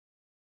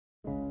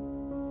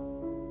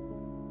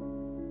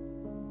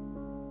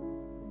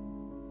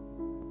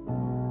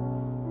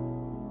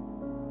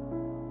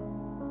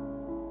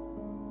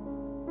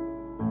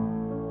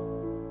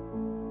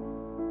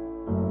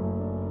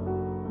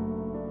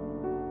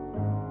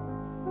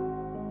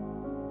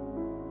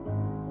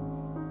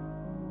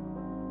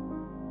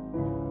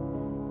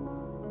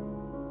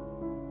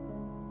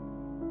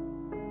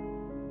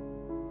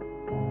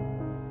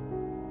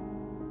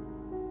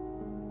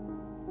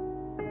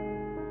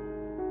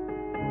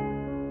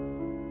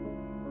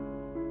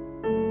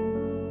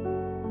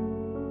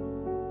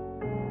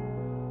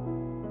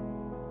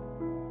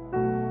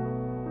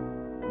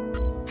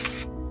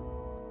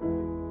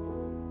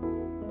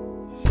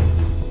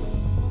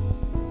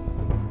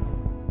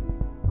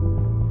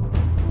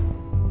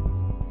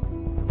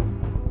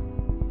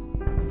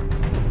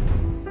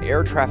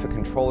air traffic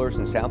controllers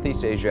in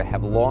Southeast Asia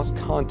have lost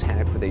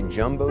contact with a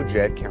jumbo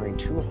jet carrying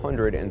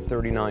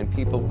 239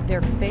 people.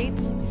 Their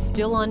fates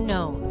still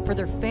unknown. For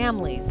their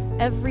families,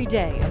 every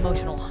day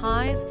emotional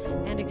highs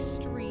and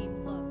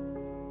extreme lows.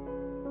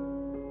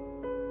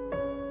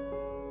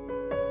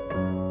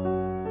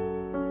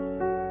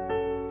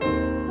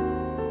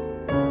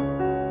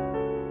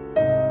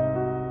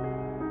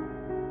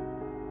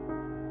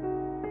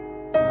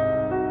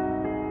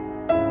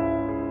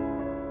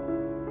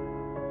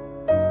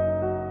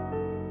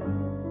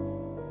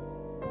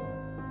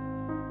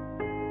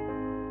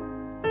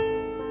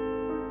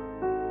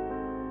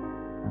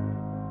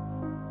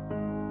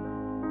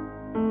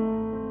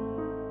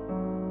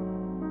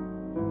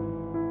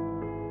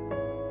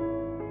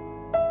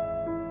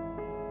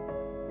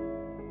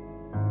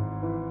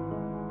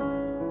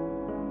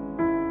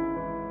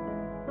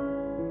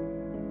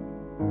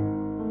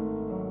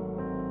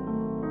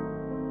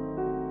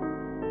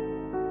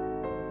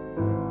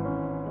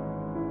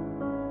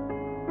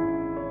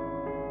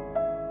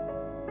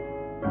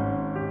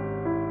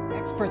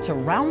 Experts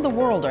around the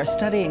world are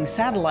studying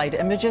satellite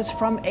images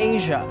from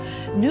Asia.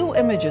 New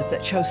images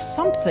that show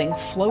something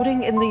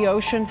floating in the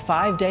ocean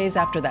 5 days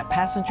after that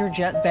passenger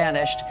jet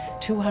vanished,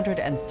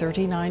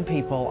 239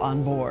 people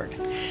on board.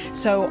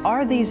 So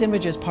are these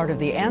images part of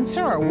the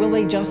answer, or will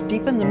they just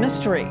deepen the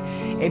mystery?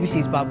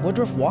 ABC's Bob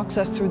Woodruff walks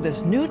us through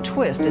this new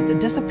twist at the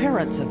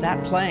disappearance of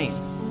that plane.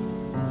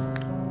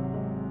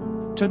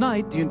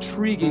 Tonight, the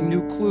intriguing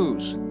new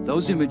clues.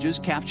 Those images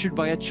captured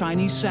by a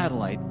Chinese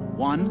satellite,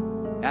 one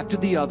after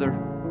the other,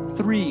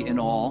 3 in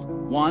all,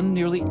 one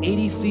nearly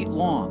 80 feet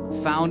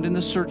long, found in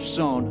the search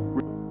zone.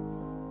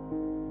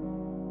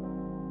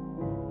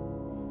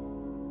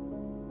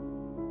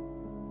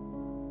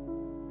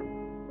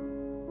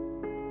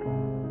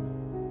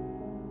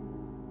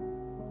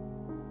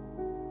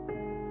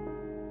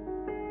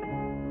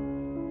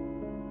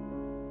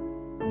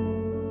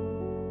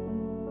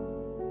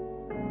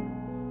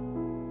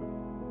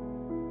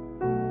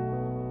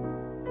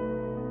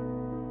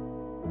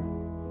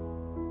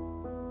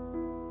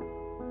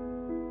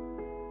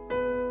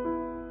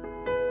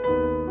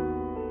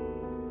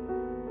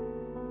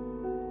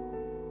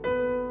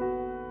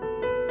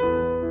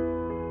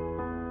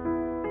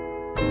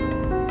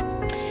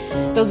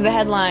 Those are the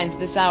headlines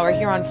this hour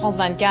here on France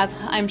 24.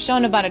 I'm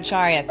Shona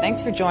Bhattacharya.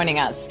 Thanks for joining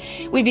us.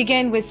 We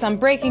begin with some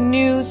breaking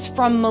news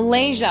from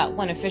Malaysia.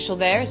 One official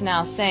there is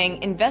now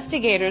saying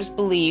investigators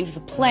believe the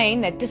plane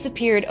that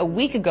disappeared a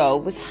week ago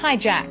was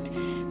hijacked.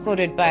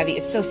 Quoted by the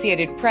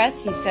Associated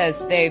Press, he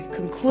says they've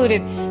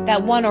concluded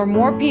that one or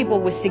more people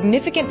with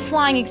significant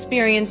flying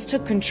experience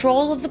took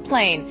control of the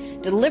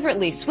plane,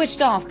 deliberately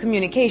switched off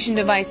communication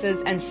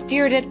devices, and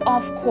steered it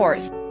off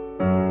course.